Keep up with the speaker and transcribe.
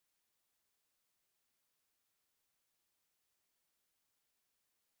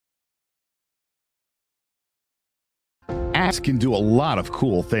apps can do a lot of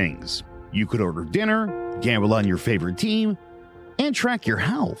cool things. You could order dinner, gamble on your favorite team, and track your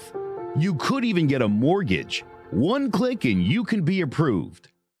health. You could even get a mortgage. One click and you can be approved.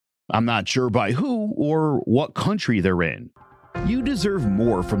 I'm not sure by who or what country they're in. You deserve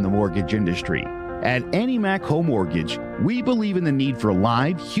more from the mortgage industry. At AnnieMac Home Mortgage, we believe in the need for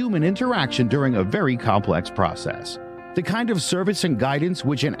live human interaction during a very complex process. The kind of service and guidance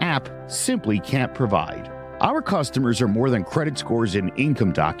which an app simply can't provide. Our customers are more than credit scores and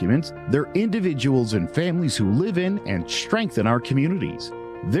income documents. They're individuals and families who live in and strengthen our communities.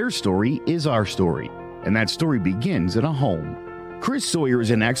 Their story is our story, and that story begins in a home. Chris Sawyer is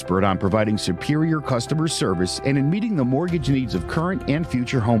an expert on providing superior customer service and in meeting the mortgage needs of current and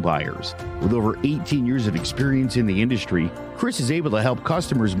future home buyers. With over 18 years of experience in the industry, Chris is able to help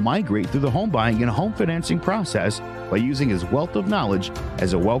customers migrate through the home buying and home financing process by using his wealth of knowledge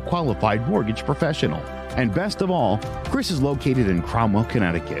as a well-qualified mortgage professional. And best of all, Chris is located in Cromwell,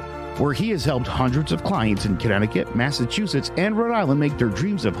 Connecticut, where he has helped hundreds of clients in Connecticut, Massachusetts, and Rhode Island make their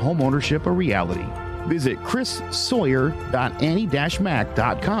dreams of home ownership a reality. Visit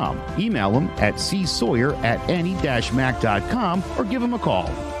chrissawyer.annie-mac.com. Email him at csawyer@annie-mac.com or give him a call,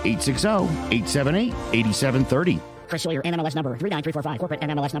 860-878-8730. Chris Sawyer, NMLS number 39345, corporate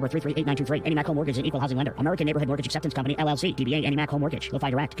NMLS number 338923, AnnieMac Home Mortgage, an equal housing lender, American Neighborhood Mortgage Acceptance Company, LLC, DBA AnnieMac Home Mortgage, Lo-Fi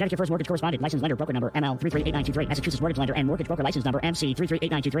Direct, Connecticut First Mortgage Correspondent, License Lender, Broker Number ML 338923, Massachusetts Mortgage Lender and Mortgage Broker License Number MC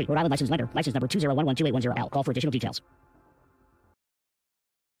 338923, Rhode Island License Lender, License Number 201128110L. Call for additional details.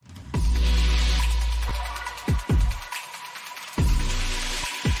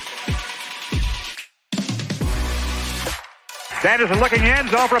 Sanderson looking in,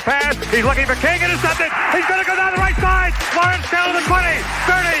 zone for a pass. He's looking for King, intercepted. He's going to go down the right side. Lawrence down to the 20,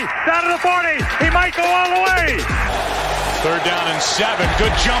 30, down to the 40. He might go all the way. 3rd down and 7. Good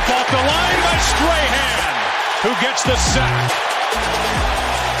jump off the line by Strahan, who gets the sack.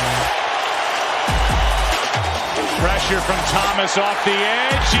 Pressure from Thomas off the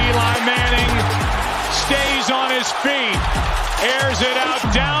edge. Eli Manning stays on his feet, airs it out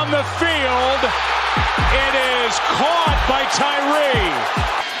down the field. It is caught by Tyree.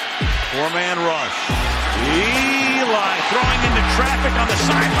 4-man rush. Eli throwing into traffic on the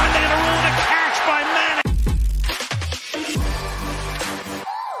sideline. They're going to rule a catch by Manning.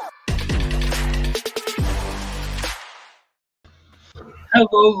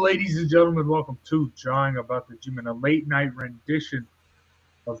 Hello, ladies and gentlemen. Welcome to Jawing About the Gym, and a late night rendition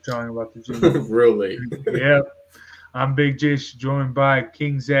of Jawing About the Gym. Real late. Yep. I'm Big Jish, joined by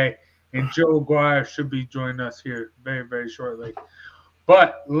King Zay, and Joe Aguirre should be joining us here very, very shortly.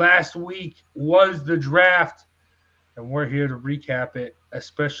 But last week was the draft, and we're here to recap it,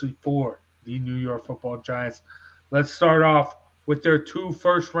 especially for the New York Football Giants. Let's start off with their 2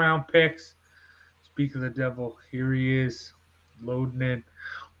 first-round picks. Speak of the devil, here he is, loading in.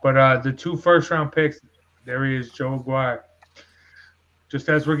 But the 2 first-round picks, there he is, Joe Aguirre. Just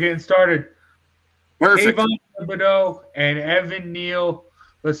as we're getting started, Perfect. Avon Thibodeau and Evan Neal.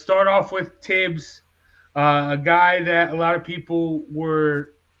 Let's start off with Tibbs, a guy that a lot of people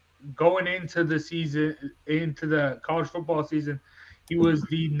were going into the season, into the college football season. He was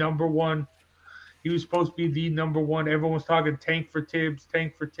the number one. He was supposed to be the number one. Everyone was talking tank for Tibbs,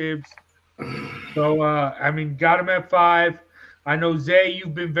 tank for Tibbs. So, got him at 5. I know, Zay,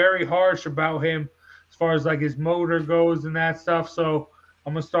 you've been very harsh about him as far as, like, his motor goes and that stuff. So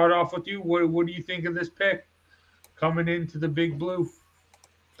I'm going to start off with you. What do you think of this pick coming into the Big Blue?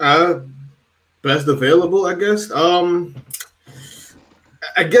 Best available, I guess. I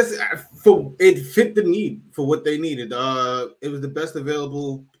guess for it fit the need for what they needed. It was the best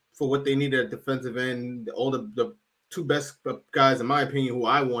available for what they needed at defensive end. All the 2 best guys, in my opinion, who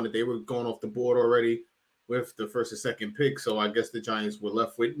I wanted, they were going off the board already with the 1st and 2nd pick. So I guess the Giants were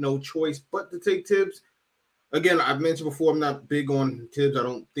left with no choice but to take Tibbs. Again, I've mentioned before, I'm not big on Tibbs. I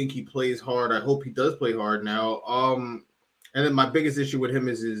don't think he plays hard. I hope he does play hard now. And then my biggest issue with him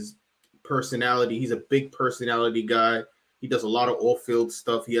is his personality. He's a big personality guy. He does a lot of off-field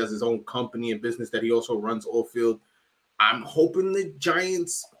stuff. He has his own company and business that he also runs off-field. I'm hoping the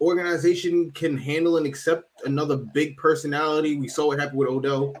Giants organization can handle and accept another big personality. We saw what happened with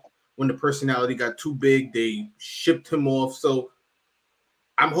Odell. When the personality got too big, they shipped him off. So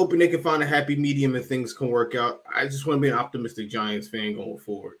I'm hoping they can find a happy medium and things can work out. I just want to be an optimistic Giants fan going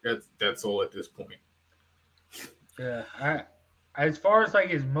forward. That's all at this point. Yeah, as far as like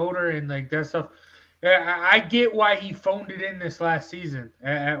his motor and like that stuff, I get why he phoned it in this last season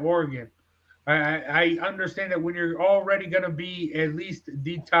at Oregon. I understand that when you're already going to be at least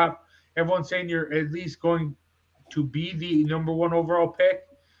the top, everyone's saying you're at least going to be the number 1 overall pick.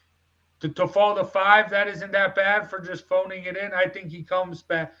 to fall to 5, that isn't that bad for just phoning it in. I think he comes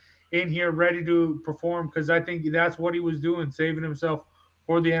back in here ready to perform because I think that's what he was doing, saving himself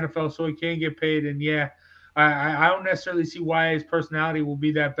for the NFL so he can get paid. And yeah, I don't necessarily see why his personality will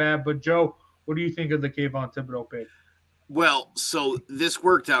be that bad. But Joe, what do you think of the Kayvon Thibodeau pick? Well, so this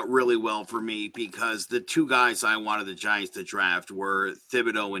worked out really well for me because the two guys I wanted the Giants to draft were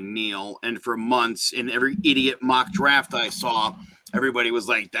Thibodeau and Neal. And for months, in every idiot mock draft I saw, everybody was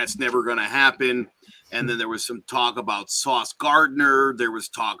like, that's never going to happen. And then there was some talk about Sauce Gardner. There was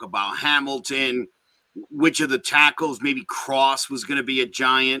talk about Hamilton, which of the tackles, maybe Cross was going to be a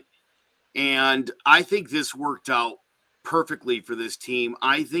Giant. And I think this worked out perfectly for this team.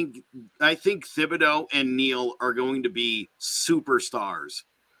 I think Thibodeau and Neal are going to be superstars.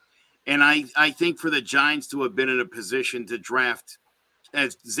 And I think for the Giants to have been in a position to draft,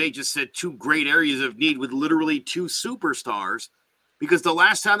 as Zay just said, 2 great areas of need with literally 2 superstars, because the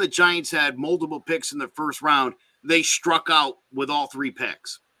last time the Giants had multiple picks in the first round, they struck out with all 3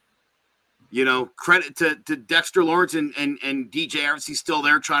 picks. You know, credit to Dexter Lawrence and DJ Harris still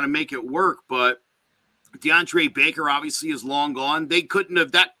there trying to make it work, but DeAndre Baker obviously is long gone.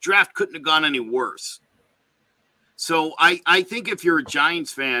 That draft couldn't have gone any worse. So I think if you're a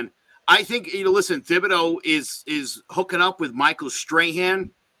Giants fan, I think, listen, Thibodeau is hooking up with Michael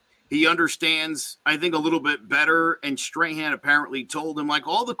Strahan. He understands, I think, a little bit better. And Strahan apparently told him, like,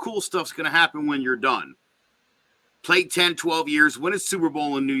 all the cool stuff's going to happen when you're done. Play 10, 12 years, win a Super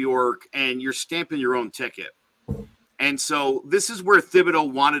Bowl in New York, and you're stamping your own ticket. And so this is where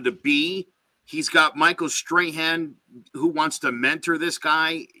Thibodeau wanted to be. He's got Michael Strahan who wants to mentor this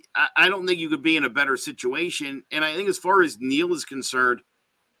guy. I don't think you could be in a better situation. And I think as far as Neal is concerned,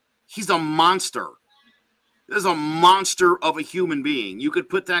 he's a monster. There's a monster of a human being. You could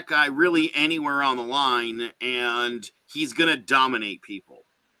put that guy really anywhere on the line, and he's going to dominate people.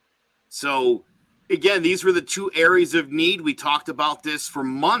 So, again, these were the 2 areas of need. We talked about this for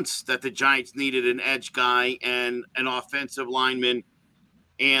months, that the Giants needed an edge guy and an offensive lineman.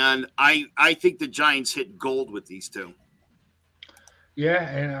 And I think the Giants hit gold with these 2. Yeah,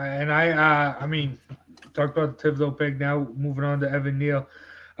 and I mean, talked about the Thibodeau pick. Now moving on to Evan Neal.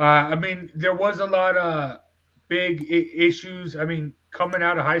 I mean, there was a lot of big issues. I mean, coming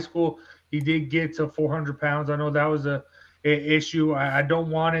out of high school, he did get to 400 pounds. I know that was a issue. I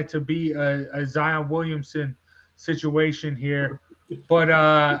don't want it to be a Zion Williamson situation here,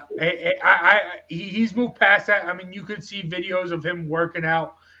 but he's moved past that. I mean, you could see videos of him working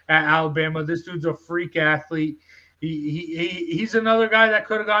out at Alabama. This dude's a freak athlete. He's another guy that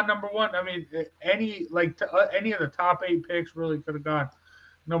could have gone number 1. I mean, any of the top 8 picks really could have gone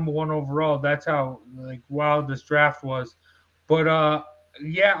number 1 overall. That's how wild this draft was. But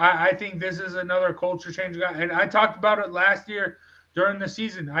yeah, I think this is another culture change guy. And I talked about it last year during the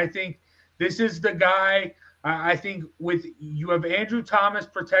season. I think this is the guy. I think you have Andrew Thomas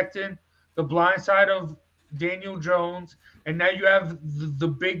protecting the blind side of Daniel Jones, and now you have the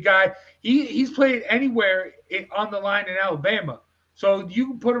big guy. He's played anywhere on the line in Alabama. So you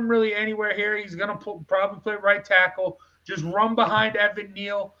can put him really anywhere here. He's going to probably play right tackle, just run behind Evan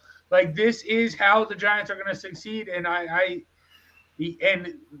Neal. Like, this is how the Giants are going to succeed. And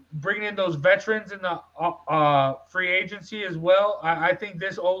and bringing in those veterans in the free agency as well, I think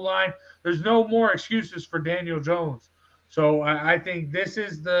this O-line, there's no more excuses for Daniel Jones. So I think this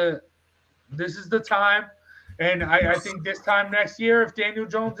is the time. And I think this time next year, if Daniel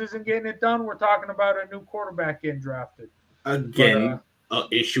Jones isn't getting it done, we're talking about a new quarterback getting drafted. Again, an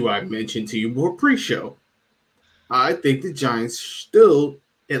issue I mentioned to you more pre-show. I think the Giants still,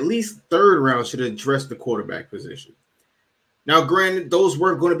 at least 3rd round, should address the quarterback position. Now, granted, those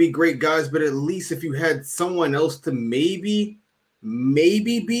weren't going to be great guys, but at least if you had someone else to maybe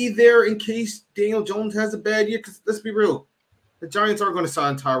be there in case Daniel Jones has a bad year, because let's be real, the Giants aren't going to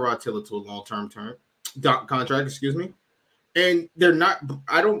sign Tyrod Taylor to a long-term contract, and they're not.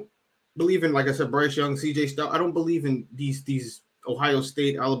 I don't believe in, like I said, Bryce Young, CJ Stroud. I don't believe in these Ohio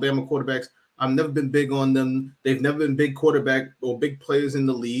State, Alabama quarterbacks. I've never been big on them. They've never been big quarterback or big players in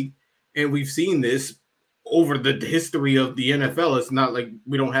the league, and we've seen this over the history of the NFL. It's not like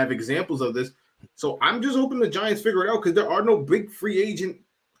we don't have examples of this. So I'm just hoping the Giants figure it out, because there are no big free agent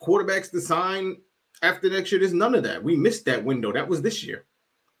quarterbacks to sign after next year. There's none of that. We missed that window. That was this year.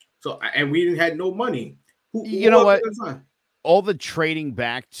 So, and we didn't had no money. You know what? All the trading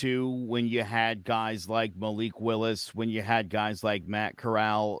back to when you had guys like Malik Willis, when you had guys like Matt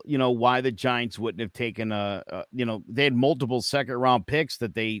Corral, why the Giants wouldn't have taken they had multiple 2nd round picks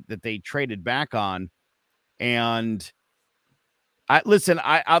that they traded back on. And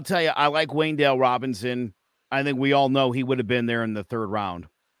I'll tell you, I like Wan'Dale Robinson. I think we all know he would have been there in the 3rd round.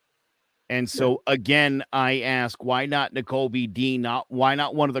 And so, again, I ask, why not Nakobe Dean? Why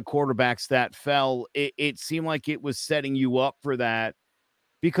not one of the quarterbacks that fell? It seemed like it was setting you up for that.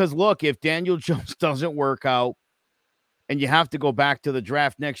 Because, look, if Daniel Jones doesn't work out and you have to go back to the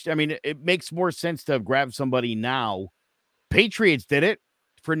draft next year, I mean, it makes more sense to grab somebody now. Patriots did it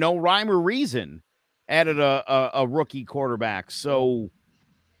for no rhyme or reason, added a rookie quarterback. So,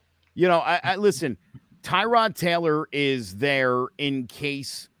 I listen, Tyrod Taylor is there in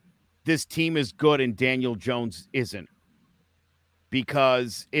case this team is good and Daniel Jones isn't.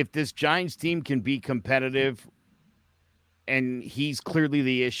 Because if this Giants team can be competitive and he's clearly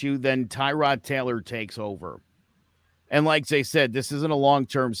the issue, then Tyrod Taylor takes over. And like they said, this isn't a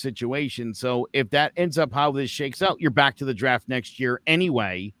long-term situation. So if that ends up how this shakes out, you're back to the draft next year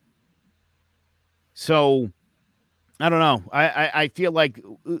anyway. So I don't know. I feel like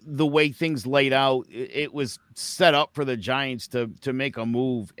the way things laid out, it was set up for the Giants to make a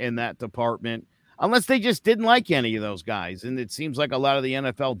move in that department, unless they just didn't like any of those guys. And it seems like a lot of the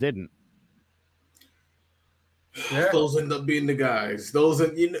NFL didn't. Yeah. Those end up being the guys.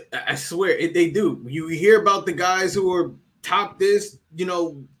 I swear they do. You hear about the guys who are top picks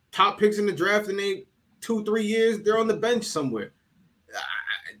in the draft, and they 2-3 years they're on the bench somewhere.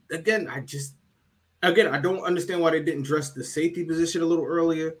 I don't understand why they didn't address the safety position a little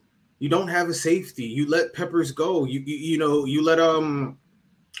earlier. You don't have a safety. You let Peppers go. You let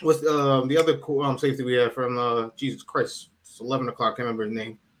what's the other safety we have from Jesus Christ? It's 11 o'clock. I can't remember his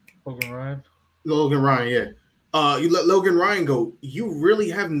name. Logan Ryan. Yeah. You let Logan Ryan go. You really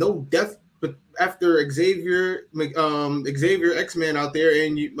have no depth. But after Xavier X-Man out there,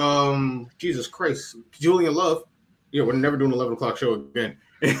 and Jesus Christ, Julian Love. Yeah, we're never doing 11 o'clock show again.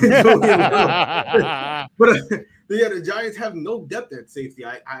 But the Giants have no depth at safety.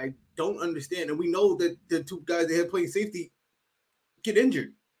 I don't understand. And we know that the two guys that have played safety get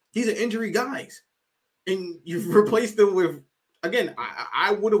injured. These are injury guys. And you've replaced them with, again,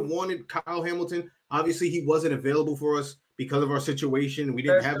 I would have wanted Kyle Hamilton. Obviously, he wasn't available for us because of our situation. We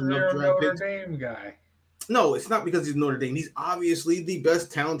didn't have enough draft picks. Notre Dame guy. No, it's not because he's Notre Dame. He's obviously the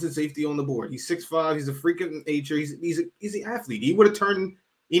best talented safety on the board. He's 6'5". He's a freak of nature. He's an athlete. He would have turned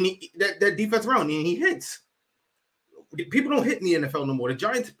that defense around, and he hits. People don't hit in the NFL no more. The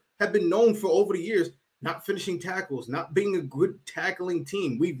Giants have been known for over the years not finishing tackles, not being a good tackling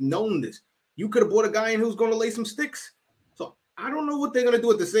team. We've known this. You could have brought a guy in who's going to lay some sticks. So I don't know what they're going to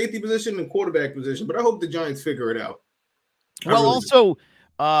do at the safety position and quarterback position, but I hope the Giants figure it out.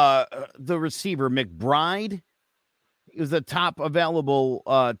 The receiver McBride was the top available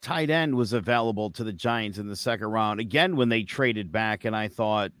tight end was available to the Giants in the second round again when they traded back, and I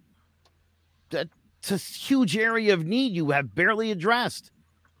thought that's a huge area of need you have barely addressed.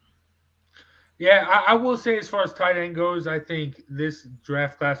 Yeah, I will say as far as tight end goes, I think this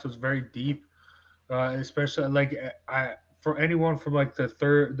draft class was very deep, especially for anyone from like the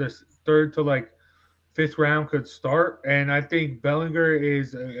third to like fifth round could start, and I think Bellinger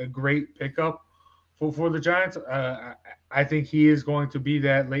is a great pickup for the Giants. I think he is going to be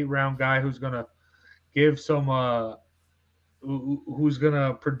that late round guy who's going to give some who's going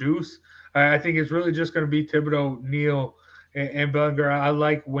to produce. I think it's really just going to be Thibodeau, Neal, and Bellinger. I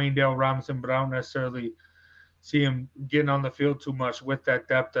like Wayndale Robinson, but I don't necessarily see him getting on the field too much with that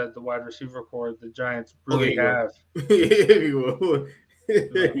depth at the wide receiver core the Giants really have.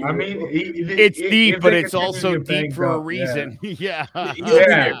 I mean, it's deep, but it's also deep for a reason. Yeah.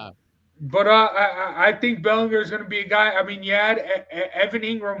 But I think Bellinger is going to be a guy. I mean, you had Evan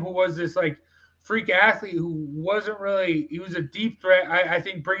Ingram, who was this like freak athlete who wasn't really. He was a deep threat. I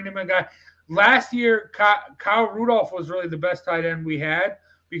think bringing him a guy. Last year, Kyle Rudolph was really the best tight end we had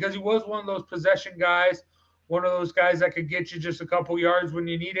because he was one of those possession guys, one of those guys that could get you just a couple yards when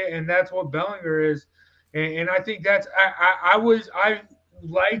you need it, and that's what Bellinger is. And I think that's I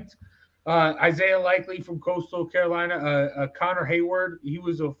liked Isaiah Likely from Coastal Carolina, Connor Hayward. He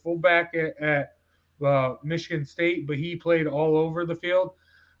was a fullback at Michigan State, but he played all over the field.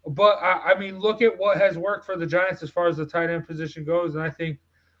 But I mean, look at what has worked for the Giants as far as the tight end position goes, and I think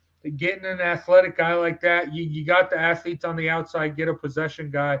getting an athletic guy like that, you got the athletes on the outside, get a possession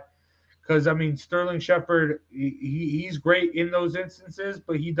guy. Because, I mean, Sterling Shepard, he's great in those instances,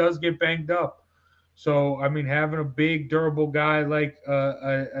 but he does get banged up. So, I mean, having a big, durable guy like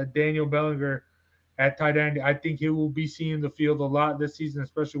a Daniel Bellinger at tight end, I think he will be seeing the field a lot this season,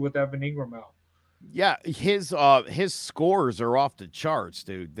 especially with Evan Ingram out. Yeah, his scores are off the charts,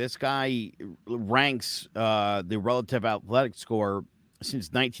 dude. This guy ranks the relative athletic score since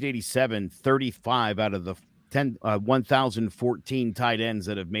 1987, 35 out of the 1,014 tight ends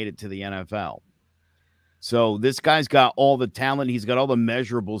that have made it to the NFL. So this guy's got all the talent. He's got all the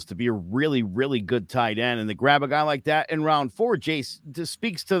measurables to be a really, really good tight end. And to grab a guy like that in round 4, Jace, just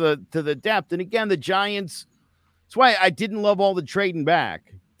speaks to the depth. And again, the Giants, that's why I didn't love all the trading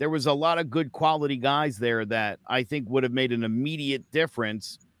back. There was a lot of good quality guys there that I think would have made an immediate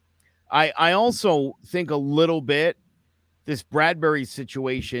difference. I also think a little bit this Bradbury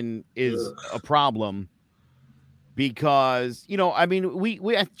situation is a problem because, I mean,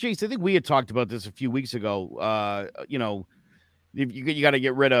 Jace, I think we had talked about this a few weeks ago. You got to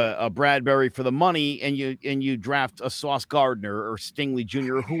get rid of Bradbury for the money and you draft a Sauce Gardner or Stingley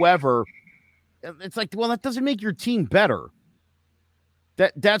Jr. or whoever. It's like, well, that doesn't make your team better.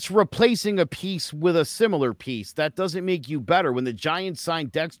 That's replacing a piece with a similar piece. That doesn't make you better. When the Giants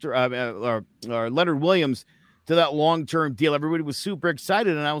signed or Leonard Williams to that long-term deal, everybody was super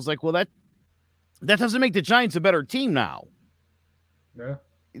excited, and I was like, well, that doesn't make the Giants a better team now. Yeah.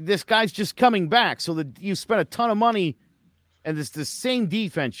 This guy's just coming back, so that you spent a ton of money, and it's the same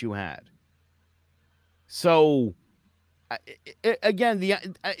defense you had. So, again,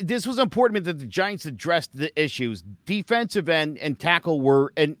 this was important that the Giants addressed the issues. Defensive end and tackle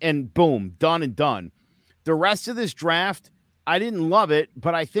were, and boom, done and done. The rest of this draft, I didn't love it,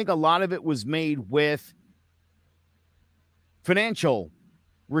 but I think a lot of it was made with financial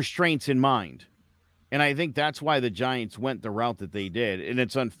restraints in mind. And I think that's why the Giants went the route that they did. And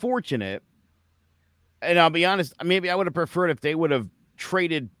it's unfortunate. And I'll be honest, maybe I would have preferred if they would have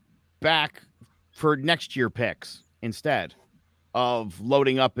traded back for next year picks instead of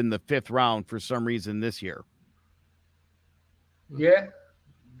loading up in the 5th round for some reason this year. Yeah,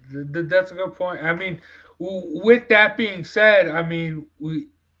 that's a good point. I mean, with that being said, I mean,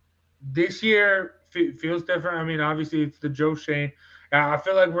 this year feels different. I mean, obviously it's the Joe Schoen. I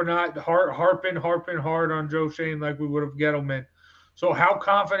feel like we're not harping hard on Joe Schoen like we would have Gettleman. So how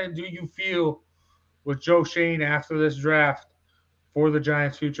confident do you feel with Joe Schoen after this draft for the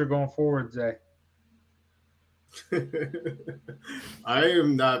Giants' future going forward, Zay? I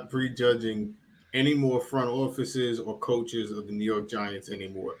am not prejudging any more front offices or coaches of the New York Giants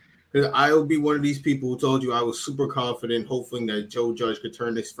anymore. Because I'll be one of these people who told you I was super confident, hoping that Joe Judge could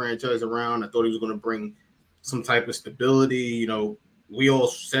turn this franchise around. I thought he was going to bring some type of stability. We all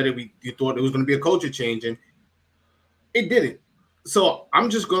said it. You thought it was going to be a culture change, and it didn't. So I'm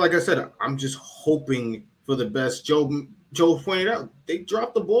just going, like I said, I'm just hoping for the best. Joe pointed out they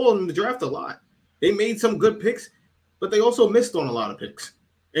dropped the ball in the draft a lot. They made some good picks, but they also missed on a lot of picks.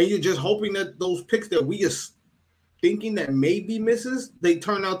 And you're just hoping that those picks that we just thinking that may be misses, they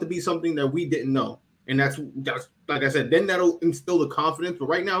turn out to be something that we didn't know. And that's like I said, then that'll instill the confidence. But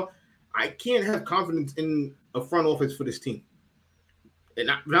right now, I can't have confidence in a front office for this team. And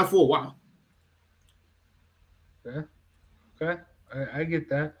not for a while. Yeah. Okay. I get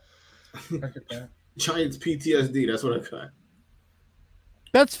that. Giants PTSD. That's what I got.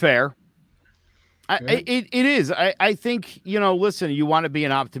 That's fair. It is. I think, listen, you want to be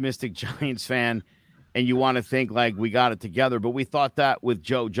an optimistic Giants fan and you want to think like we got it together, but we thought that with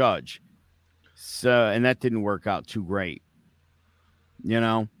Joe Judge. So, and that didn't work out too great.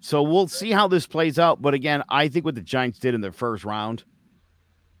 So we'll see how this plays out. But again, I think what the Giants did in the first round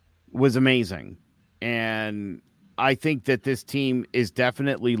was amazing. And I think that this team is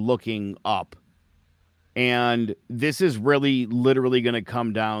definitely looking up. And this is really literally going to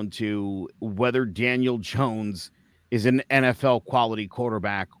come down to whether Daniel Jones is an NFL quality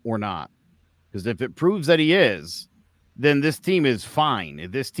quarterback or not. Because if it proves that he is, then this team is fine.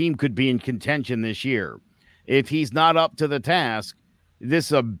 This team could be in contention this year. If he's not up to the task, this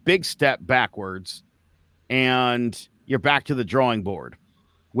is a big step backwards, and you're back to the drawing board.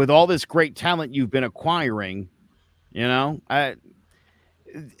 With all this great talent you've been acquiring,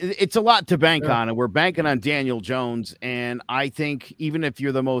 it's a lot to bank on, and we're banking on Daniel Jones. And I think even if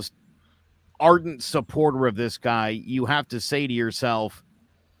you're the most ardent supporter of this guy, you have to say to yourself,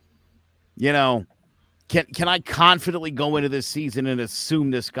 can I confidently go into this season and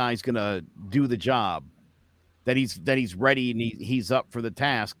assume this guy's going to do the job, that he's ready and he's up for the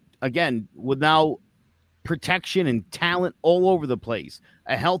task? Again, with now protection and talent all over the place,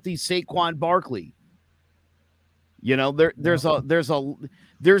 a healthy Saquon Barkley. There's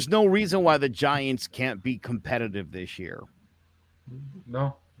no reason why the Giants can't be competitive this year.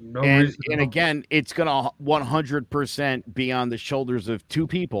 No reason. And again, it's going to 100% be on the shoulders of two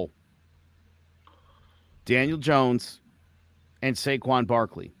people, Daniel Jones and Saquon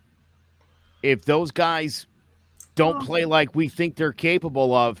Barkley. If those guys don't play like we think they're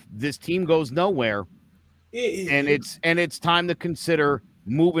capable of, this team goes nowhere. And it's time to consider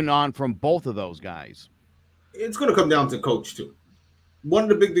moving on from both of those guys. It's going to come down to coach, too. One of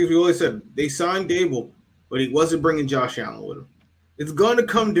the big things we always said, they signed Dable but he wasn't bringing Josh Allen with him. It's going to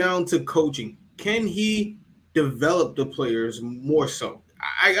come down to coaching. Can he develop the players more so?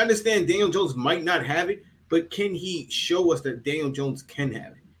 I understand Daniel Jones might not have it, but can he show us that Daniel Jones can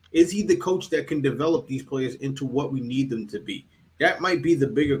have it? Is he the coach that can develop these players into what we need them to be? That might be the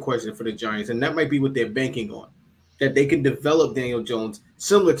bigger question for the Giants, and that might be what they're banking on, that they can develop Daniel Jones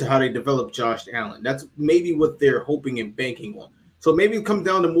similar to how they developed Josh Allen. That's maybe what they're hoping and banking on. So maybe it comes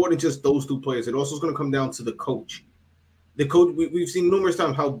down to more than just those two players. It also is going to come down to the coach. The coach, we've seen numerous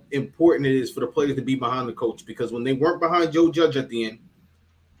times how important it is for the players to be behind the coach, because when they weren't behind Joe Judge at the end,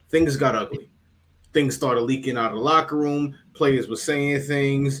 things got ugly. Things started leaking out of the locker room. Players were saying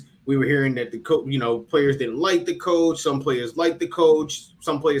things. We were hearing that the coach, players didn't like the coach. Some players liked the coach.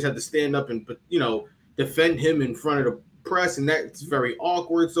 Some players had to stand up and, defend him in front of the press, and that's very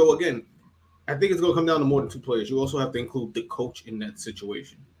awkward. So, again, I think it's going to come down to more than two players. You also have to include the coach in that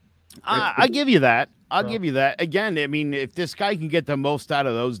situation. I give you that. I'll give you that. Again, I mean, if this guy can get the most out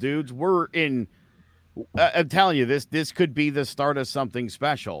of those dudes, we're in I'm telling you, this could be the start of something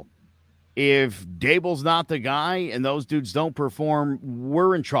special. If Daboll's not the guy and those dudes don't perform,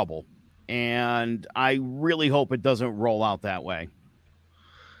 we're in trouble. And I really hope it doesn't roll out that way.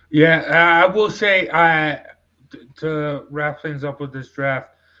 Yeah, I will say, to wrap things up with this draft,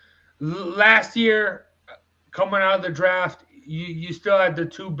 last year, coming out of the draft, you still had the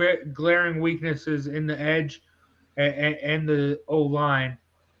two glaring weaknesses in the edge and the O-line.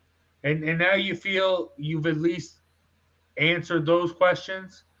 And now you feel you've at least answered those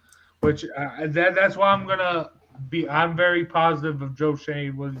questions, which that's why I'm very positive of Joe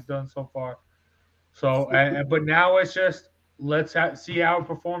Schoen, what he's done so far. So, but now it's just let's see how it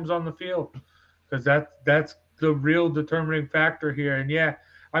performs on the field, because that's the real determining factor here. And yeah,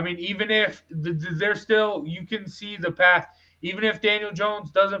 I mean, even if there's still, you can see the path. Even if Daniel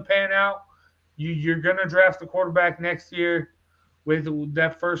Jones doesn't pan out, you're gonna draft the quarterback next year with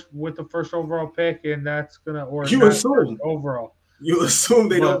the first overall pick, and that's gonna overall. You assume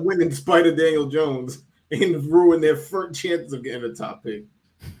they don't win in spite of Daniel Jones and ruin their first chance of getting a top pick.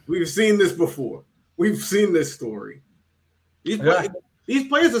 We've seen this before. We've seen this story. These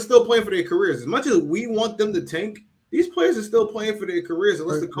players are still playing for their careers. As much as we want them to tank, these players are still playing for their careers.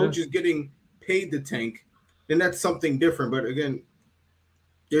 Unless the coach is getting paid to tank, then that's something different. But again,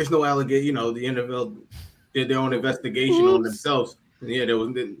 there's no allegation. The NFL did their own investigation on themselves. And yeah, there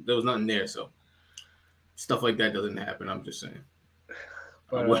was nothing there. So stuff like that doesn't happen. I'm just saying.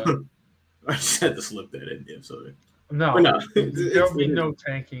 But, I just had to slip that in there. So there'll be no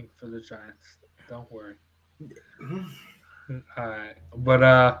tanking for the Giants. Don't worry. All right, but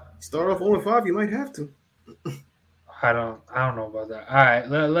start off 0-5. You might have to. I don't know about that. All right,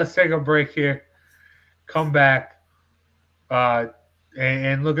 let's take a break here. Come back,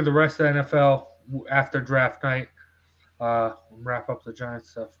 and look at the rest of the NFL after draft night. Wrap up the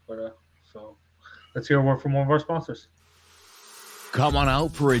Giants stuff, but so let's hear a word from one of our sponsors. Come on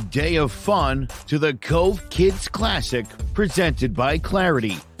out for a day of fun to the Cove Kids Classic, presented by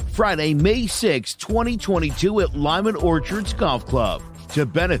Clarity. Friday, May 6, 2022 at Lyman Orchards Golf Club to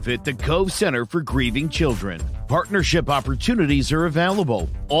benefit the Cove Center for Grieving Children. Partnership opportunities are available.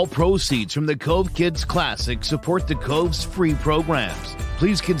 All proceeds from the Cove Kids Classic support the Cove's free programs.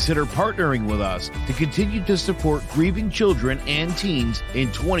 Please consider partnering with us to continue to support grieving children and teens in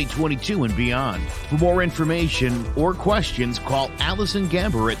 2022 and beyond. For more information or questions, call Allison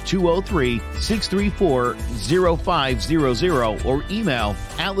Gamber at 203-634-0500 or email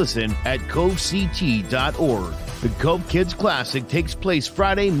allison@covect.org. The Cove Kids Classic takes place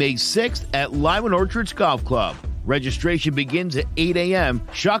Friday, May 6th at Lyman Orchards Golf Club. Registration begins at 8 a.m.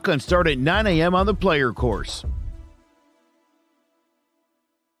 Shotgun start at 9 a.m. on the player course.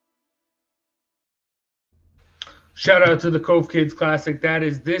 Shout out to the Cove Kids Classic. That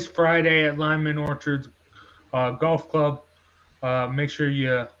is this Friday at Lyman Orchards Golf Club. Make sure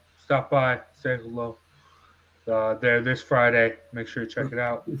you stop by, say hello. There this Friday. Make sure you check it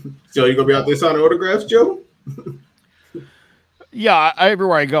out. Joe, you gonna be out there signing autographs, Joe? Yeah,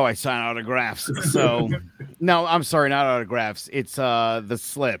 everywhere I go, I sign autographs. So, no, I'm sorry, not autographs. It's the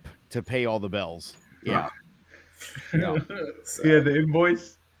slip to pay all the bills. Yeah. Yeah, the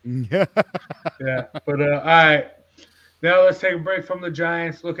invoice. Yeah. But all right. Now let's take a break from the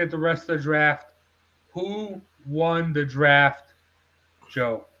Giants. Look at the rest of the draft. Who won the draft,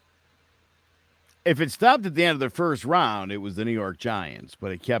 Joe? If it stopped at the end of the first round, it was the New York Giants,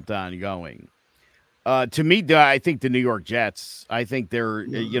 but it kept on going. To me, I think the New York Jets. I think they're,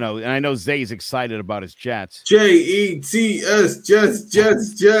 and I know Zay's excited about his Jets. Jets,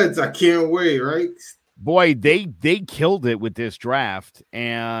 Jets. I can't wait, right? boy, they killed it with this draft,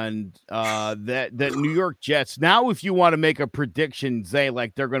 and that New York Jets. Now, if you want to make a prediction, say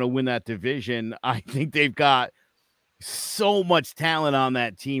like they're going to win that division, I think they've got so much talent on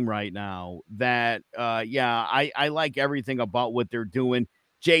that team right now that I like everything about what they're doing.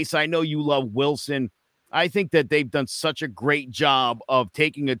 Jace, I know you love Wilson. I think that they've done such a great job of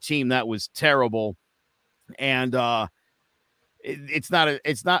taking a team that was terrible and it's not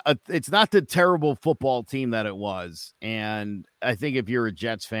the terrible football team that it was. And I think if you're a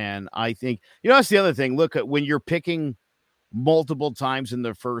Jets fan, I think, that's the other thing. Look at when you're picking multiple times in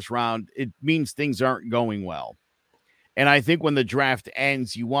the first round, it means things aren't going well. And I think when the draft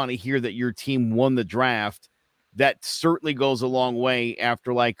ends, you want to hear that your team won the draft. That certainly goes a long way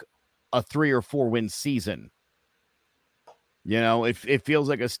after like a 3 or 4 win season. It feels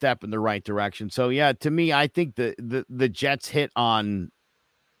like a step in the right direction. So, yeah, to me, I think the Jets hit on,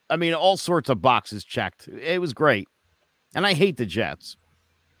 all sorts of boxes checked. It was great. And I hate the Jets.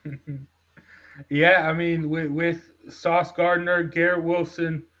 Yeah, with Sauce Gardner, Garrett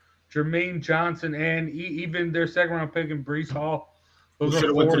Wilson, Jermaine Johnson, and even their second-round pick in Breece Hall. Those should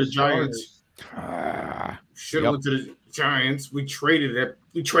have went to the Giants. Should have went to the Giants. We traded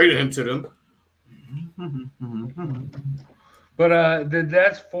him to them. But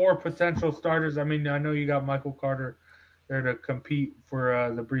that's 4 potential starters. I know you got Michael Carter there to compete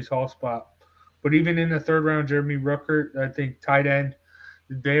for the Breece Hall spot. But even in the third round, Jeremy Ruckert, I think tight end,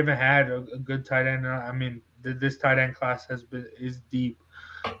 they haven't had a good tight end. This tight end class is deep.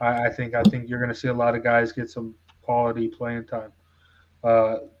 I think you're going to see a lot of guys get some quality playing time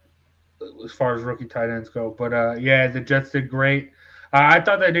as far as rookie tight ends go. But, the Jets did great. I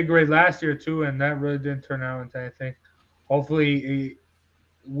thought they did great last year, too, and that really didn't turn out into anything. Hopefully,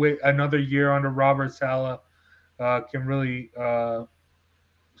 with another year under Robert Saleh, can really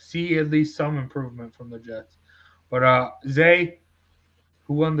see at least some improvement from the Jets. But, Zay,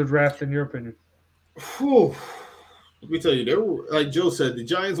 who won the draft in your opinion? Whew. Let me tell you, there were, like Joe said, the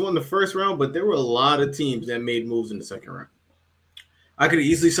Giants won the first round, but there were a lot of teams that made moves in the second round. I could have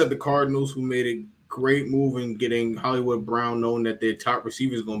easily said the Cardinals, who made a great move in getting Hollywood Brown, knowing that their top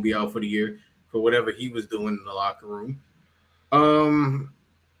receiver is going to be out for the year for whatever he was doing in the locker room.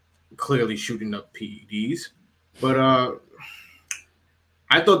 Clearly shooting up PEDs, but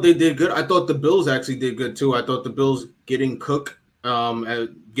I thought they did good. I thought the Bills actually did good too. I thought the Bills getting Cook,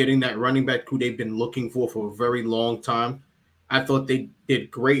 getting that running back who they've been looking for a very long time. I thought they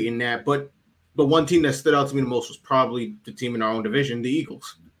did great in that. But the one team that stood out to me the most was probably the team in our own division, the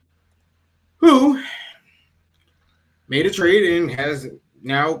Eagles, who made a trade and has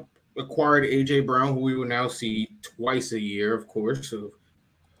now acquired A.J. Brown, who we will now see twice a year, of course. So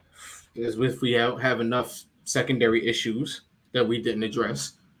as if we have enough secondary issues that we didn't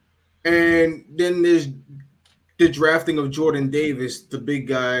address. And then there's the drafting of Jordan Davis, the big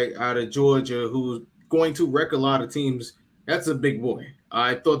guy out of Georgia, who's going to wreck a lot of teams. That's a big boy.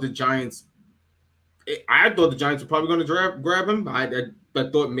 I thought the Giants were probably going to grab him. I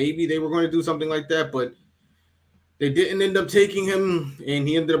thought maybe they were going to do something like that, but they didn't end up taking him, and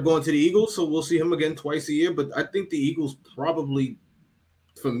he ended up going to the Eagles, so we'll see him again twice a year. But I think the Eagles probably,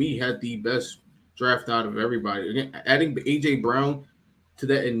 for me, had the best draft out of everybody. Again, adding A.J. Brown to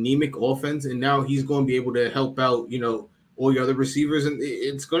that anemic offense, and now he's going to be able to help out, all your other receivers, and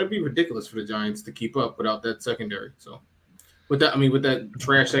it's going to be ridiculous for the Giants to keep up without that secondary. So, with that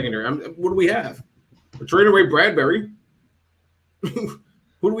trash secondary, what do we have? We're trading away Bradbury. Who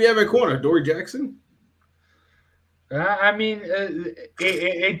do we have at corner? Dory Jackson?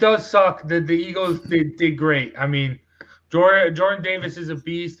 It does suck that the Eagles did great. Jordan Davis is a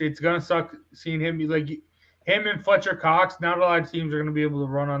beast. It's gonna suck seeing him him and Fletcher Cox. Not a lot of teams are gonna be able to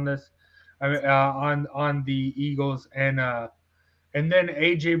run on this, on the Eagles, and then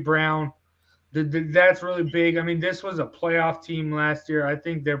AJ Brown. That's really big. This was a playoff team last year. I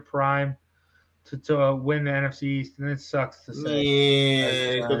think they're prime to win the NFC East, and it sucks to say. Yeah,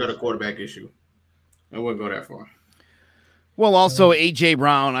 they still got a quarterback issue. I wouldn't go that far. Well, also A.J.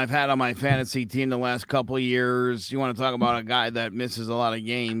 Brown, I've had on my fantasy team the last couple of years. You want to talk about a guy that misses a lot of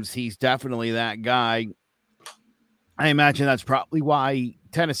games. He's definitely that guy. I imagine that's probably why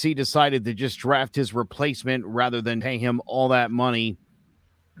Tennessee decided to just draft his replacement rather than pay him all that money.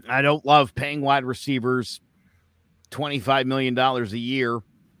 I don't love paying wide receivers $25 million a year,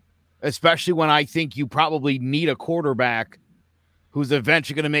 especially when I think you probably need a quarterback who's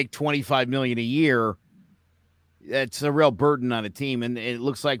eventually going to make $25 million a year. It's a real burden on a team, and it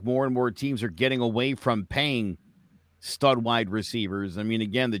looks like more and more teams are getting away from paying stud wide receivers.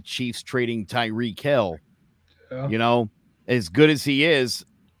 Again, the Chiefs trading Tyreek Hill. Yeah. As good as he is,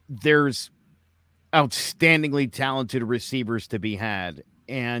 there's outstandingly talented receivers to be had,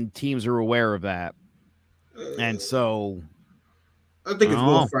 and teams are aware of that. And so I think it's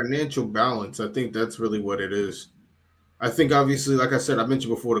more financial balance. I think that's really what it is. I think obviously, like I said, I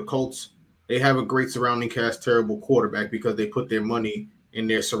mentioned before, the Colts, they have a great surrounding cast, terrible quarterback because they put their money in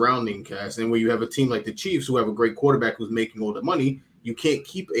their surrounding cast. And when you have a team like the Chiefs who have a great quarterback who's making all the money, you can't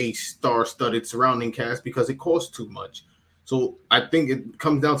keep a star-studded surrounding cast because it costs too much. So I think it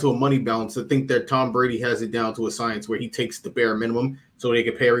comes down to a money balance. I think that Tom Brady has it down to a science where he takes the bare minimum so they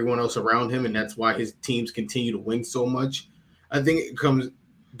can pay everyone else around him, and that's why his teams continue to win so much. I think it comes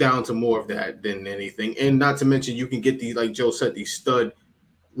down to more of that than anything. And not to mention, you can get these, like Joe said, these stud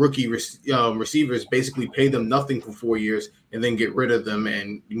rookie receivers, basically pay them nothing for 4 years and then get rid of them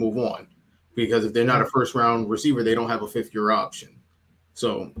and move on. Because if they're not a first-round receiver, they don't have a fifth-year option.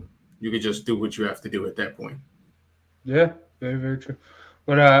 So you can just do what you have to do at that point. Yeah, very, very true.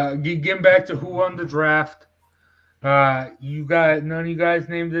 But getting back to who won the draft, none of you guys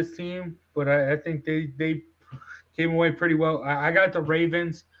named this team, but I think they came away pretty well. I got the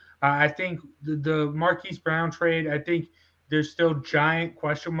Ravens. I think the Marquise Brown trade, I think there's still giant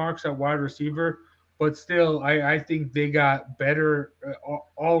question marks at wide receiver, but still I think they got better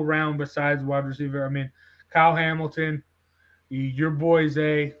all around besides wide receiver. I mean, Kyle Hamilton, your boy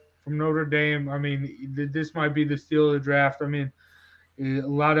Zay from Notre Dame. I mean, this might be the steal of the draft. I mean, a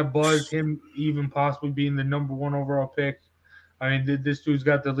lot of buzz, him even possibly being the number 1 overall pick. I mean, this dude's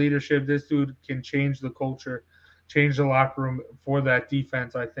got the leadership. This dude can change the culture, change the locker room for that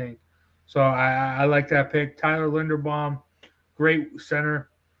defense, I think. So I like that pick. Tyler Linderbaum, great center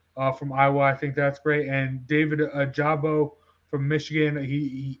from Iowa. I think that's great. And David Ajabo from Michigan.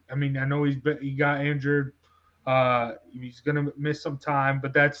 I mean, I know he got injured. He's gonna miss some time,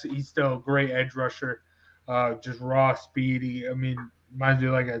 but he's still a great edge rusher. Just raw speed. I mean, reminds me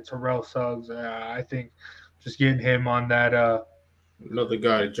like a Terrell Suggs. I think just getting him on that. Another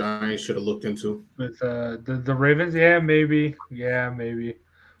guy the Giants should have looked into. With the Ravens, maybe.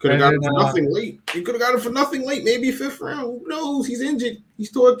 Could have got him for nothing late. You could have got him for nothing late. Maybe 5th round. Who knows? He's injured.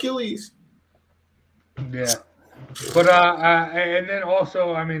 He's tore Achilles. Yeah. But and then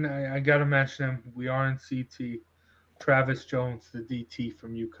also, I mean, I gotta mention him. We are in CT. Travis Jones, the DT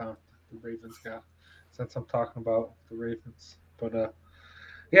from UConn, the Ravens guy. Since I'm talking about the Ravens, but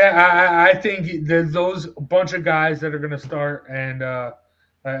I think there's those bunch of guys that are gonna start, and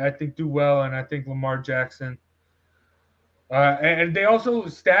I think do well, and I think Lamar Jackson. And they also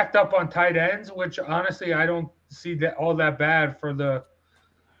stacked up on tight ends, which honestly I don't see that all that bad for the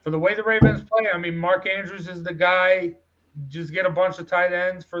way the Ravens play. I mean, Mark Andrews is the guy. Just get a bunch of tight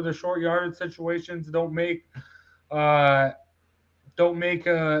ends for the short yardage situations. Don't make Lamar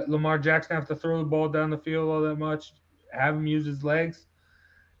Jackson have to throw the ball down the field all that much. Have him use his legs.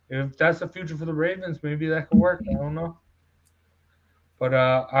 If that's the future for the Ravens, maybe that could work. I don't know. But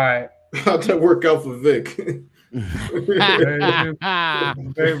all right. How'd that work out for Vic? How'd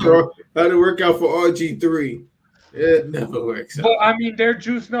it work out for RG3? It never works out. Well, I mean, they're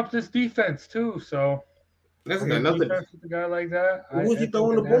juicing up this defense too, so that's got nothing. With a guy like that, who's he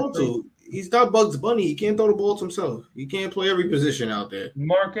throwing the ball to? He's not Bugs Bunny. He can't throw the ball to himself. He can't play every position out there.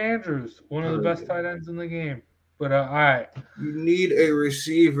 Mark Andrews, one of the best tight ends in the game. But all right, you need a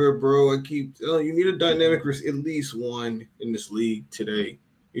receiver, bro. I keep telling you, need a dynamic, at least one in this league today.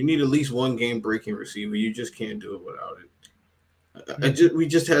 You need at least one game-breaking receiver. You just can't do it without it. We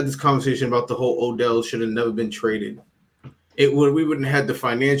just had this conversation about the whole Odell should have never been traded. We wouldn't have had the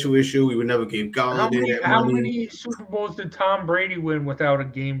financial issue. We would never give Golladay that money. How many Super Bowls did Tom Brady win without a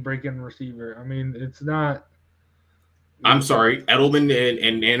game-breaking receiver? I mean, it's not. I'm sorry, Edelman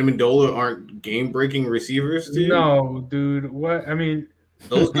and Amendola aren't game-breaking receivers, dude? No, dude. What? I mean,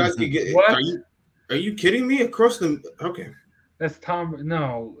 those guys can get. What? Are you kidding me? Across the okay. That's Tom.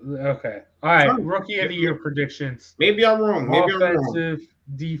 No. Okay. All right. Rookie of the year predictions. Maybe I'm wrong. Maybe offensive,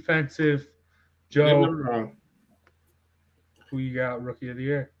 defensive. Joe. Maybe I'm wrong. Who you got rookie of the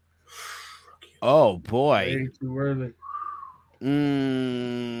year? Oh boy. Too early. I'm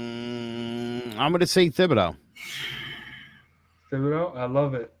going to say Thibodeau. Thibodeau? I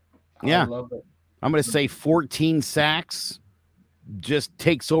love it. Yeah. I love it. I'm going to say 14 sacks. Just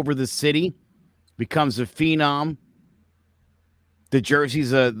takes over the city. Becomes a phenom. The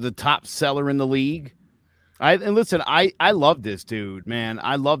jersey's the top seller in the league. I love this dude, man.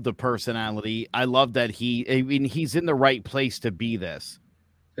 I love the personality. I love that he's in the right place to be this.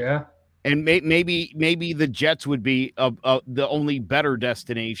 Yeah. And maybe the Jets would be the only better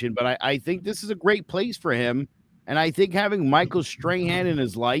destination, but I think this is a great place for him. And I think having Michael Strahan in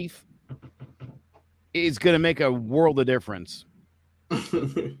his life is going to make a world of difference.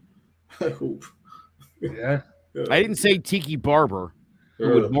 I hope. Yeah. I didn't say Tiki Barber,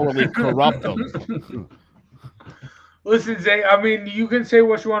 who would morally corrupt them. Listen, Zay, I mean, you can say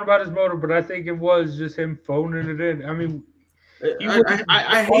what you want about his motor, but I think it was just him phoning it in. I mean,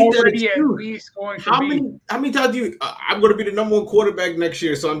 I hate that excuse. At least going to how many times do you? I'm going to be the number one quarterback next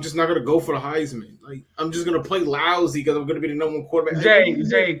year, so I'm just not going to go for the Heisman. Like I'm just going to play lousy because I'm going to be the number one quarterback.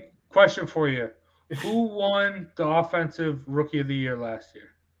 Zay, question for you: who won the offensive rookie of the year last year?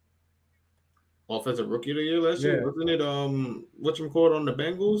 Offensive rookie of the year last year, wasn't it? Whatchamacallit on the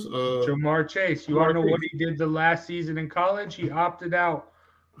Bengals? Jamar Chase. You want to know what he did the last season in college? He opted out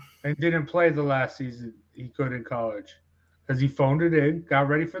and didn't play the last season he could in college because he phoned it in, got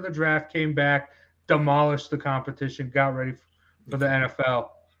ready for the draft, came back, demolished the competition, got ready for the NFL.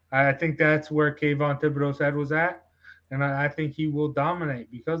 I think that's where Kayvon Thibodeau's head was at, and I think he will dominate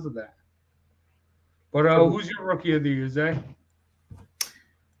because of that. But who's your rookie of the year, Zay?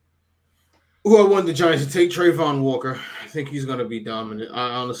 Who I want the Giants to take? Trayvon Walker. I think he's going to be dominant. I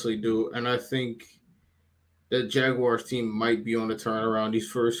honestly do. And I think the Jaguars team might be on the turnaround. These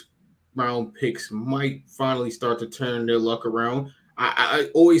first round picks might finally start to turn their luck around. I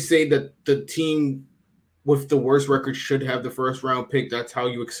always say that the team with the worst record should have the first round pick. That's how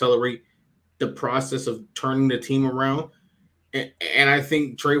you accelerate the process of turning the team around. And I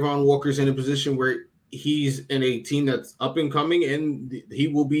think Trayvon Walker's in a position where he's in a team that's up and coming, and he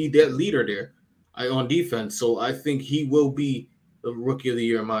will be that leader there on defense. So I think he will be the rookie of the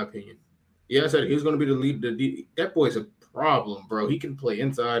year, in my opinion. Yeah, I said he was going to be the lead. That boy's a problem, bro. He can play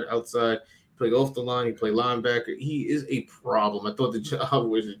inside, outside, play off the line, he play linebacker. He is a problem. I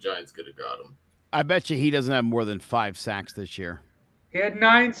wish the Giants could have got him. I bet you he doesn't have more than 5 sacks this year. He had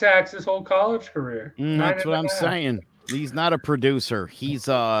 9 sacks his whole college career. That's what I'm saying. He's not a producer. He's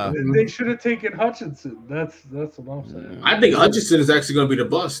They should have taken Hutchinson. That's what I'm saying. I think Hutchinson is actually going to be the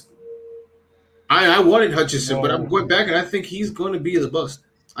bust. I wanted Hutchinson, but I'm going back and I think he's going to be the bust.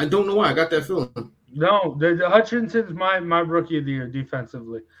 I don't know why. I got that feeling. No, the Hutchinson's my rookie of the year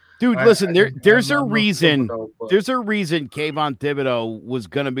defensively. Dude, listen, there's a reason. There's a reason Kayvon Thibodeau was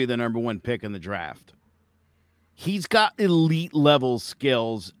going to be the number 1 pick in the draft. He's got elite level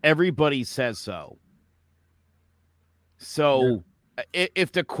skills. Everybody says so. So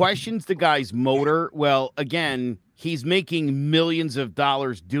if the question's the guy's motor, well, again, he's making millions of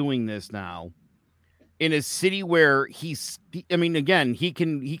dollars doing this now in a city where he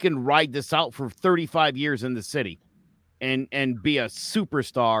can ride this out for 35 years in the city and be a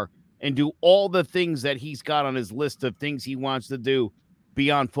superstar and do all the things that he's got on his list of things he wants to do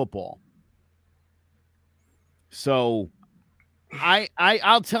beyond football. So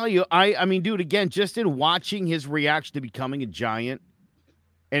I'll tell you, I mean, dude, again, just in watching his reaction to becoming a Giant,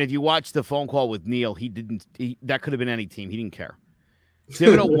 and if you watch the phone call with Neil, that could have been any team. He didn't care.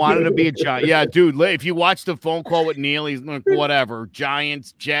 Thibodeau wanted to be a Giant. Yeah, dude, if you watch the phone call with Neil, he's like, whatever,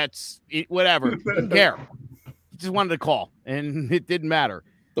 Giants, Jets, whatever. He didn't care. He just wanted to call, and it didn't matter.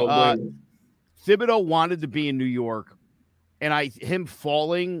 Thibodeau wanted to be in New York. And him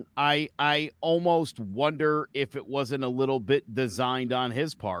falling, I almost wonder if it wasn't a little bit designed on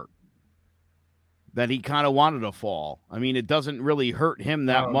his part that he kind of wanted to fall. I mean, it doesn't really hurt him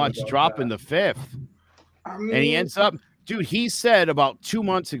that much dropping the 5th. And he ends up, dude, he said about 2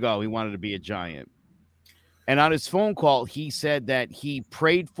 months ago he wanted to be a Giant. And on his phone call, he said that he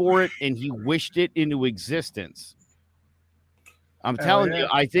prayed for it and he wished it into existence. I'm telling you,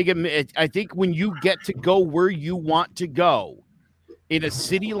 I think when you get to go where you want to go in a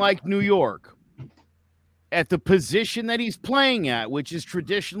city like New York, at the position that he's playing at, which has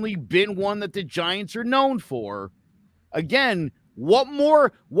traditionally been one that the Giants are known for, again, what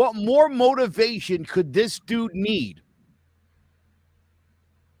more motivation could this dude need?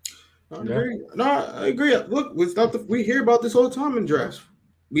 I agree. Look, we hear about this all the time in drafts.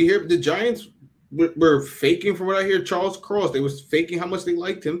 We hear the Giants were faking, from what I hear, Charles Cross. They was faking how much they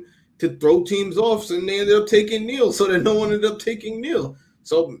liked him to throw teams off, and they ended up taking Neil, so that no one ended up taking Neil.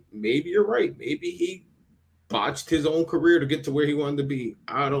 So maybe you're right. Maybe he botched his own career to get to where he wanted to be.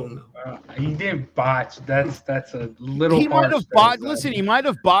 I don't know. He didn't botch. That's a little. He might have botched. Listen, he might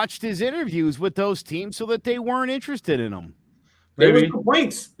have botched his interviews with those teams so that they weren't interested in him. There were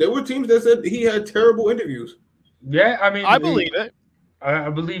complaints. There were teams that said he had terrible interviews. Yeah, I mean, I believe it.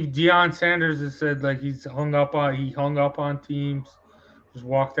 I believe Deion Sanders has said like he hung up on teams, just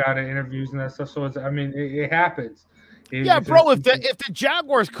walked out of interviews and that stuff. So it happens. If the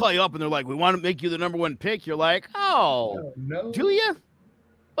Jaguars call you up and they're like, we want to make you the number 1 pick, you're like, oh, no. Do you?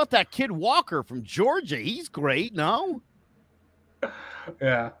 But that kid Walker from Georgia, he's great. No.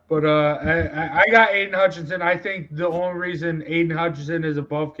 Yeah, but I got Aiden Hutchinson. I think the only reason Aiden Hutchinson is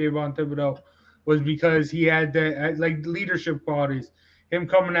above Kayvon Thibodeau was because he had the leadership qualities. Him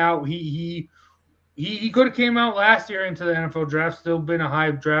coming out, he could have came out last year into the NFL draft, still been a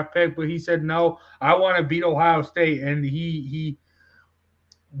high draft pick, but he said, no, I want to beat Ohio State. And he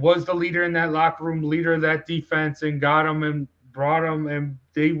was the leader in that locker room, leader of that defense, and got them and brought them, and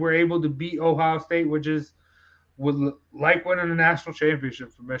they were able to beat Ohio State, which is like winning a national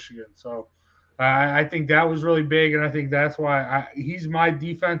championship for Michigan. So I think that was really big, and I think that's why he's my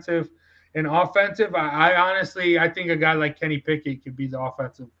defensive and offensive. I honestly think a guy like Kenny Pickett could be the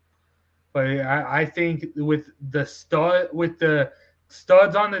offensive. But I think with the studs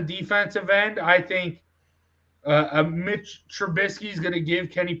on the defensive end, I think Mitch Trubisky is going to give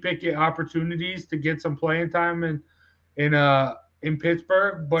Kenny Pickett opportunities to get some playing time in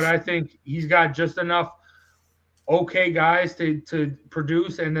Pittsburgh. But I think he's got just enough okay guys to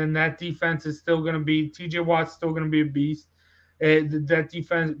produce, and then that defense is still going to be T.J. Watt's still going to be a beast. That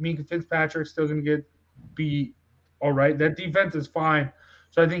defense, Minka Fitzpatrick's still going to be all right. That defense is fine.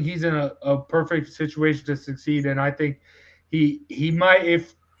 So I think he's in a perfect situation to succeed, and I think he might,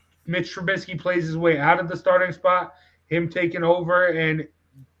 if Mitch Trubisky plays his way out of the starting spot, him taking over and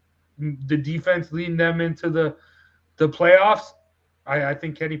the defense leading them into the playoffs, I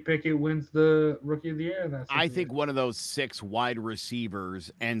think Kenny Pickett wins the Rookie of the Year. I think one of those 6 wide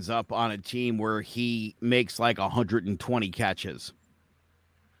receivers ends up on a team where he makes like 120 catches.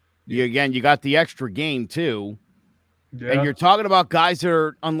 You got the extra game too. Yeah. And you're talking about guys that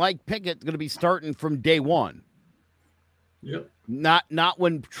are, unlike Pickett, going to be starting from day one. Yep. Not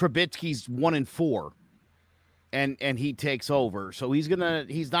when Trubisky's 1-4 and he takes over. So he's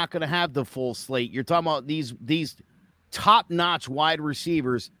not gonna have the full slate. You're talking about these top-notch wide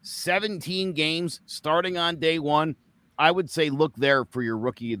receivers, 17 games starting on day one. I would say look there for your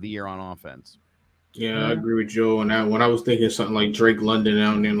Rookie of the Year on offense. Yeah, I agree with Joe on that one. I was thinking something like Drake London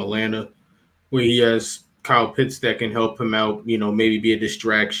down in Atlanta, where he has Kyle Pitts that can help him out, maybe be a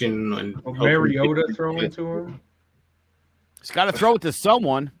distraction. And Mariota throwing to him. He's got to throw it to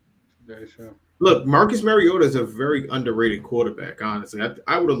someone. Look, Marcus Mariota is a very underrated quarterback, honestly.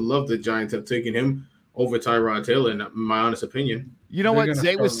 I would have loved the Giants have taken him over Tyrod Taylor, in my honest opinion. You know what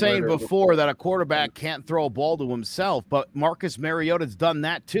Zay was saying before, that a quarterback can't throw a ball to himself, but Marcus Mariota's done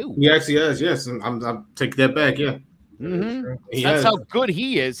that too. He actually has, yes. And I'm taking that back, yeah. Mm-hmm. That's how good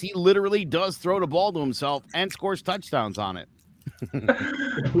he is. He literally does throw the ball to himself and scores touchdowns on it.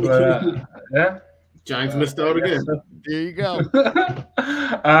 Yeah. Giants missed out again. There you go.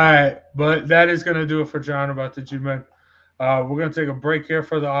 All right. But that is going to do it for John about the G-Men. We're going to take a break here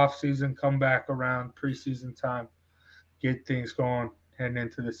for the offseason, come back around preseason time, get things going, heading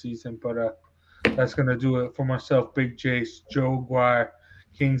into the season. But that's going to do it for myself, Big Jace, Joe Guire,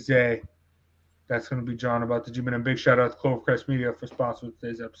 King Zay. That's going to be John about the G-Men. And big shout out to Clovercrest Media for sponsoring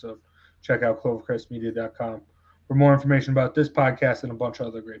today's episode. Check out clovercrestmedia.com for more information about this podcast and a bunch of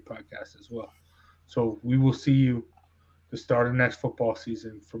other great podcasts as well. So we will see you to start of next football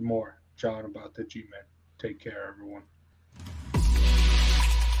season for more John about the G-Men. Take care, everyone.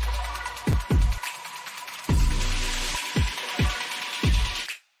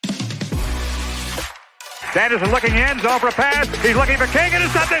 Sanderson looking in, zone for a pass. He's looking for King,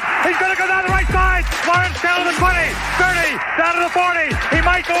 intercepted. He's going to go down the right side. Lawrence down to the 20, 30, down to the 40. He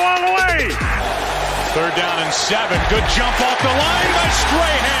might go all the way. 3rd down and 7. Good jump off the line by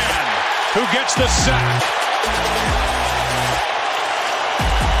Strahan, who gets the sack.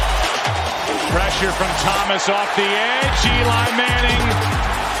 Pressure from Thomas off the edge. Eli Manning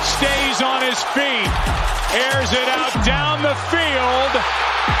stays on his feet, airs it out down the field.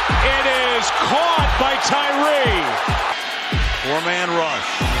 It is caught by Tyree. 4-man rush.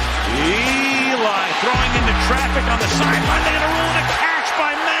 Eli throwing into traffic on the sideline. They're going to rule it a catch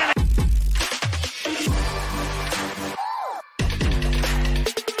by Manning.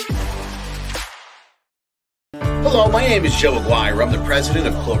 Hello, my name is Joe Aguirre. I'm the president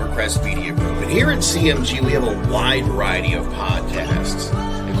of Clovercrest Media Group. And here at CMG, we have a wide variety of podcasts,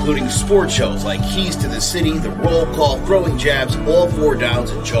 including sports shows like Keys to the City, The Roll Call, Throwing Jabs, All 4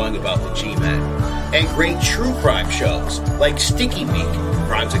 Downs, and Jawing About the G-Men. And great true crime shows like Stinky Week,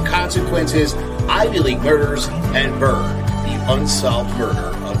 Crimes and Consequences, Ivy League Murders, and Bird, the unsolved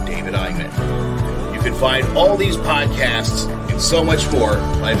murder of David Eichmann. You can find all these podcasts and so much more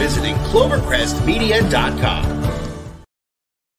by visiting clovercrestmedia.com.